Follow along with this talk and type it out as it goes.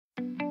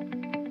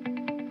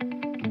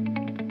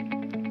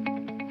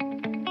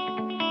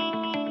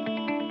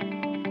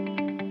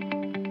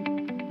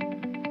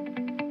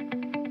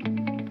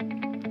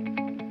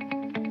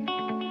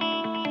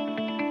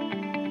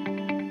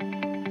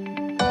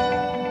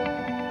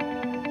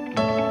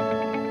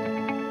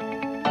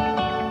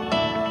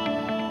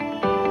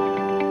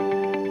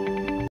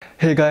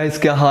Hey guys,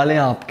 क्या हाल है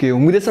आपके।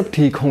 उम्मीद है सब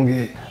ठीक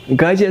होंगे।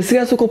 गाइस, जैसे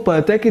आप सबको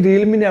पता है कि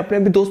Realme ने अपने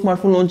अभी दो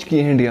स्मार्टफोन लॉन्च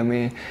किए हैं इंडिया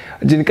में,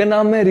 जिनका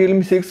नाम है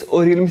Realme 6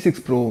 और Realme 6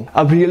 Pro।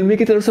 अब Realme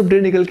की तरफ से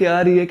अपडेट निकल के आ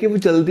रही है कि वो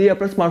जल्दी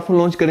अपना स्मार्टफोन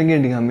लॉन्च करेंगे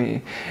इंडिया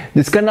में,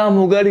 जिसका नाम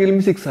होगा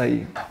Realme 6i।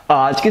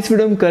 आज की इस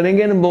वीडियो में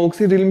करेंगे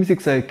अनबॉक्सिंग Realme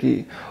 6i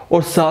की,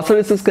 और साथ साथ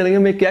डिस्कस करेंगे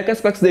हमें क्या क्या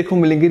स्पेक्स देखने को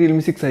मिलेंगे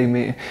Realme 6i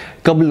में,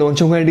 कब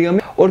लॉन्च होगा इंडिया में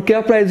और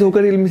क्या प्राइस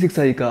होगा Realme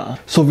 6i का।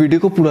 सो वीडियो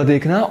को पूरा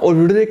देखना, और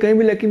वीडियो देख कहीं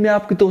भी लगे मैं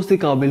आपके दोस्त के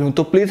काबिल हूँ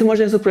तो प्लीज हमारे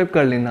चैनल सब्सक्राइब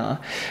कर लेना।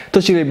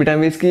 तो चलिए भी टाइम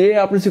वेस्ट किए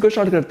आप इसी को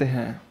स्टार्ट करते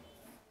हैं।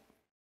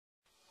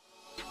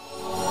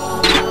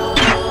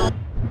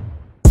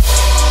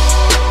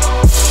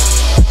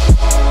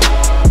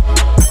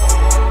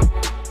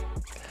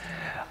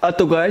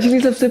 तो गाइस,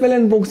 सबसे पहले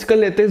अनबॉक्स कर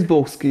लेते हैं इस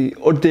बॉक्स की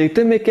और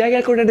देखते हैं मैं क्या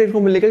क्या कंटेंट देखने को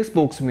मिलेगा इस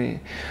बॉक्स में।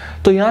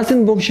 तो यहाँ से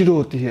अनबॉक्स शुरू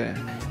होती है।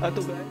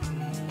 तो गाइस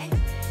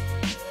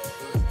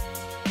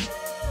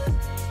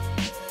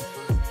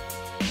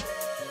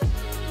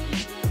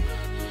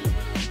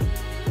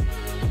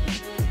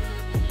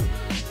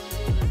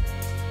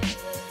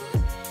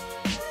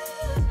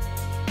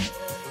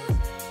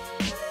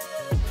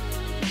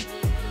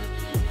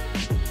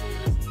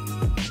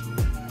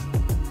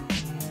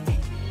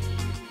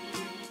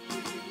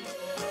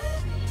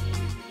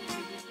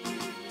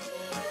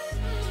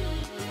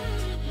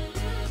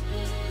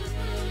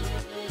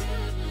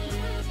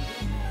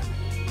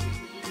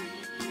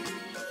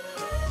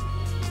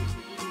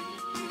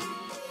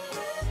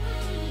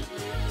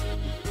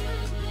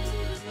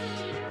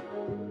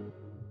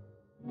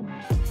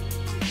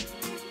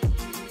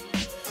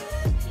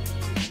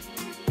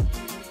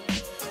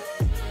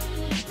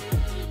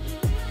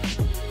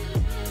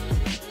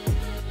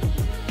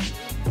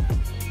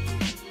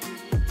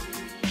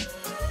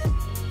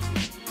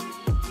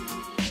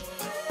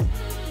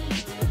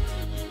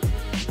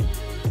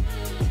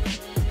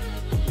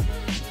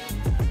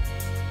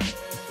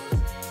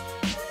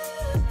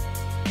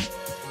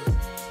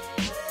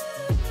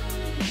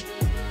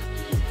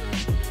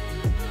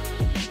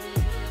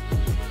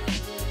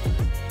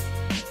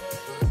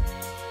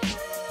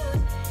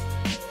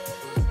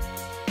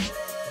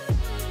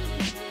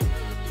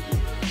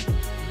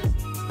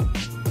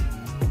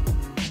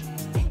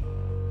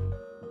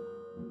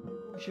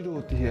शुरू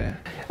होती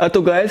है।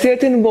 तो गाइस, ये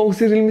थी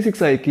अनबॉक्सिंग Realme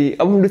 6i की।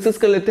 अब हम डिस्कस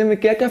कर लेते हैं हमें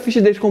क्या क्या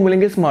फीचर देखने को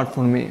मिलेंगे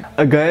स्मार्टफोन में।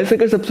 गाइस,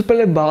 अगर सबसे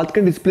पहले बात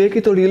करें डिस्प्ले की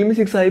तो Realme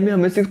 6i में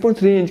हमें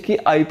 6.3 इंच की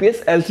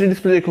IPS LCD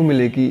डिस्प्ले देखने को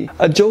मिलेगी,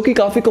 जो कि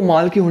काफी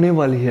कमाल की होने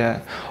वाली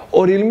है।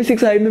 और Realme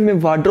 6i में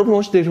हमें वार्डरोब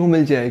नॉच देखने को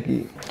मिल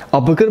जाएगी।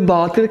 अब अगर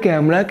बात करें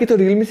कैमरा की तो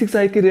Realme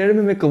 6i के रेयर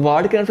में हमें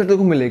क्वाड कैमरा देखने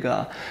को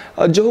मिलेगा,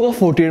 जो होगा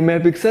 48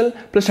 megapixel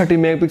plus 30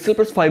 megapixel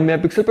plus 5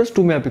 megapixel plus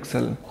 2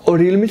 megapixel. और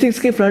Realme 6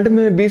 के फ्रंट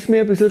में 20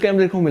 मेगापिक्सल कैमरा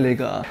देखने को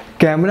मिलेगा।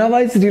 कैमरा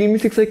वाइज Realme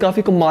 6i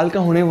काफी कमाल का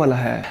होने वाला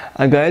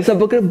है। गाइस,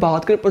 अब अगर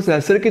बात करें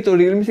प्रोसेसर की तो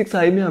Realme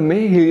 6i में हमें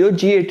Helio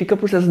G80 का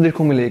प्रोसेसर देखने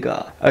को मिलेगा।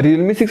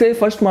 Realme 6i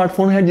फर्स्ट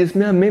स्मार्टफोन है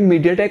जिसमें हमें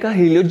MediaTek का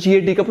Helio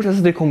G80 का प्रोसेसर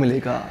देखने को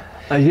मिलेगा।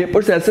 ये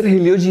प्रोसेसर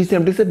Helio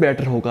G70 से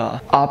बेटर होगा।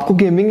 आपको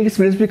गेमिंग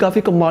एक्सपीरियंस भी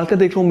काफी कमाल का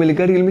देखने को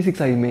मिलेगा Realme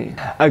 6i में।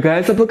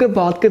 गाइस, अब अगर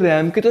बात करें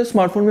रैम की तो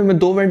स्मार्टफोन में हमें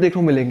दो वेरिएंट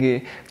देखने को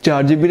मिलेंगे,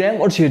 4GB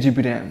रैम और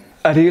 6GB रैम।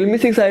 Realme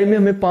 6i में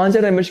हमें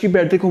 5000 mAh की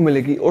बैटरी को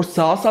मिलेगी और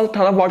साथ साथ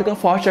 18 वाट का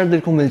फास्ट चार्ज देखने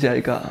को मिल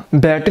जाएगा।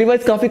 बैटरी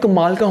वाइज काफी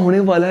कमाल का होने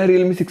वाला है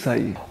Realme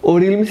 6i।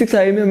 और Realme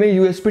 6i में हमें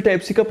USB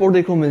Type-C का पोर्ट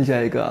देखने को मिल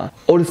जाएगा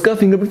और इसका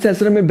फिंगरप्रिंट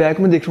सेंसर हमें बैक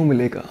में देखने को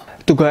मिलेगा।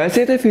 तो गाइस,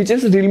 ये थे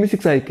फीचर्स Realme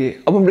 6i के।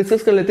 अब हम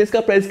डिस्कस कर लेते हैं इसका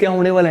प्राइस क्या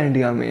होने वाला है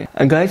इंडिया में।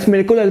 गाइस,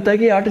 मेरे को लगता है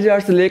कि 8000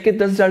 से लेकर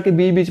 10000 के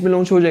बीच में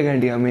लॉन्च हो जाएगा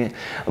इंडिया में।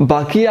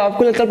 बाकी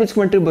आपको लगता है प्लीज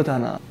कमेंट में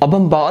बताना। अब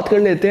हम बात कर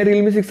लेते हैं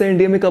Realme 6i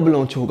इंडिया में कब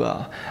लॉन्च होगा।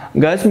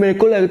 गाइस, मेरे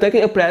को लगता है कि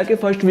अप्रैल के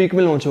फर्स्ट वीक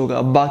में लॉन्च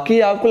होगा। बाकी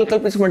आपको लगता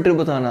है प्लीज कमेंट में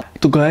बताना।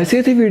 तो गाइस,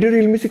 ये थी वीडियो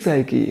Realme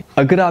 6i की।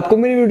 अगर आपको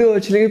मेरी वीडियो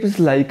अच्छी लगी प्लीज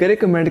लाइक करें,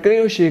 कमेंट करें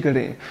और शेयर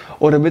करें।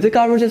 और अभी तक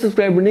आपने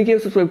सब्सक्राइब नहीं किया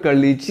सब्सक्राइब कर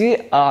लीजिए।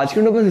 आज की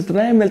वीडियो बस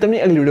इतना है, मिलता है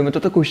अगली वीडियो में।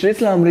 तो खुश रहिए,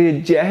 सलाम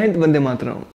रहिए, जय हिंद, वंदे मातरम।